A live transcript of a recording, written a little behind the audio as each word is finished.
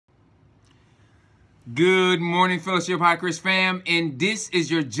Good morning, Fellowship Hi-Crest fam, and this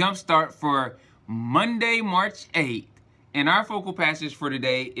is your Jumpstart for Monday, March 8th. And our focal passage for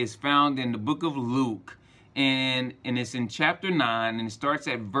today is found in the book of Luke, and it's in chapter 9, and it starts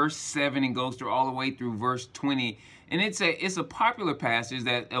at verse 7 and goes through all the way through verse 20. And it's a popular passage,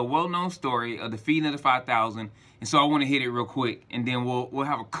 that a well-known story of the feeding of the 5,000. And so I want to hit it real quick, and then we'll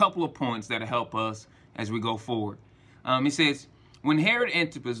have a couple of points that'll help us as we go forward. It says, when Herod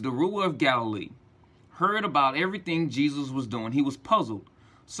Antipas, the ruler of Galilee, heard about everything Jesus was doing, he was puzzled.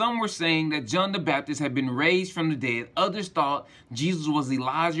 Some were saying that John the Baptist had been raised from the dead. Others thought Jesus was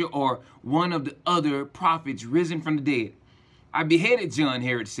Elijah or one of the other prophets risen from the dead. I beheaded John,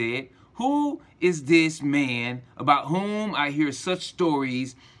 Herod said. Who is this man about whom I hear such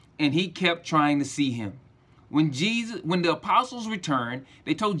stories? And he kept trying to see him. When the apostles returned,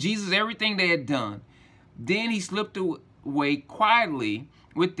 they told Jesus everything they had done. Then he slipped away quietly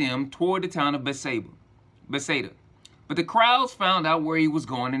with them toward the town of Bethsaida. But the crowds found out where he was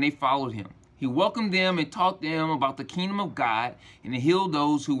going, and they followed him. He welcomed them and taught them about the kingdom of God, and he healed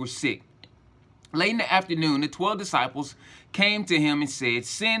those who were sick. Late in the afternoon, the 12 disciples came to him and said,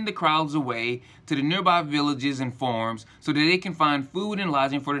 send the crowds away to the nearby villages and farms so that they can find food and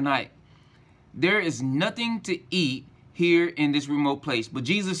lodging for the night. There is nothing to eat here in this remote place. But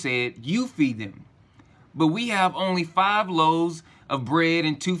Jesus said, you feed them. But we have only 5 loaves of bread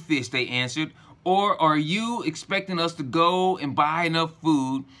and 2 fish, they answered. Or are you expecting us to go and buy enough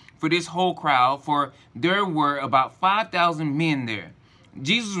food for this whole crowd? For there were about 5,000 men there.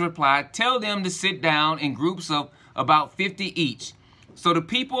 Jesus replied, tell them to sit down in groups of about 50 each. So the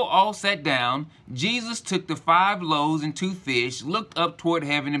people all sat down. Jesus took the 5 loaves and 2 fish, looked up toward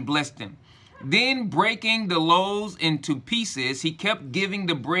heaven and blessed them. Then breaking the loaves into pieces, he kept giving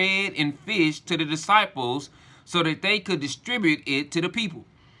the bread and fish to the disciples so that they could distribute it to the people.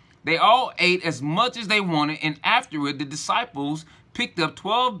 They all ate as much as they wanted, and afterward the disciples picked up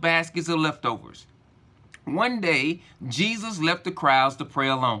 12 baskets of leftovers. One day, Jesus left the crowds to pray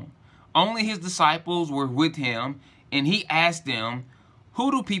alone. Only his disciples were with him, and he asked them, who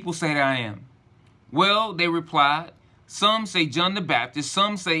do people say that I am? Well, they replied, some say John the Baptist,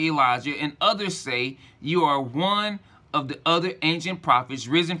 some say Elijah, and others say you are one of the other ancient prophets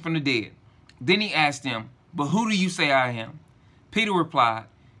risen from the dead. Then he asked them, but who do you say I am? Peter replied,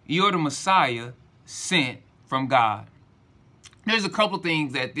 you're the Messiah sent from God. There's a couple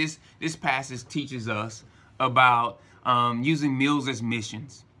things that this passage teaches us about using meals as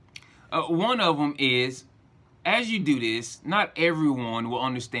missions. One of them is, as you do this, not everyone will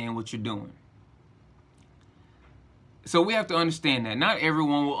understand what you're doing. So we have to understand that. Not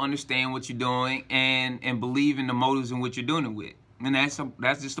everyone will understand what you're doing and believe in the motives in which you're doing it with. And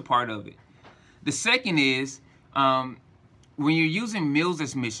that's just a part of it. The second is, when you're using meals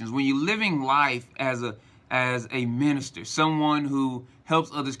as missions, when you're living life as a minister, someone who helps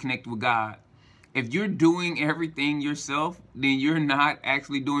others connect with God, if you're doing everything yourself, then you're not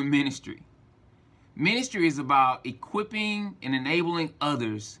actually doing ministry. Ministry is about equipping and enabling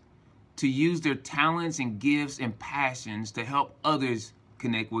others to use their talents and gifts and passions to help others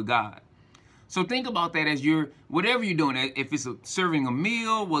connect with God. So think about that as whatever you're doing, if it's serving a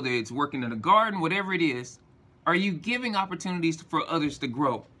meal, whether it's working in a garden, whatever it is, are you giving opportunities for others to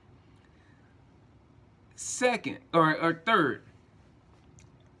grow? Second, or third,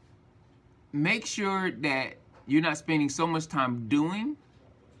 make sure that you're not spending so much time doing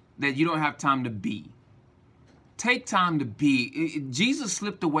that you don't have time to be. Take time to be. Jesus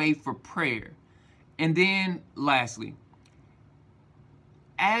slipped away for prayer. And then lastly,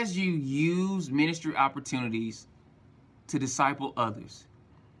 as you use ministry opportunities to disciple others,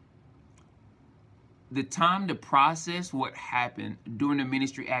 the time to process what happened during the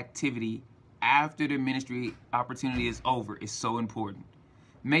ministry activity after the ministry opportunity is over is so important.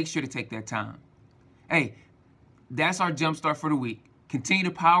 Make sure to take that time. Hey, that's our Jumpstart for the week. Continue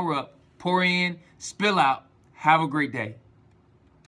to power up, pour in, spill out. Have a great day.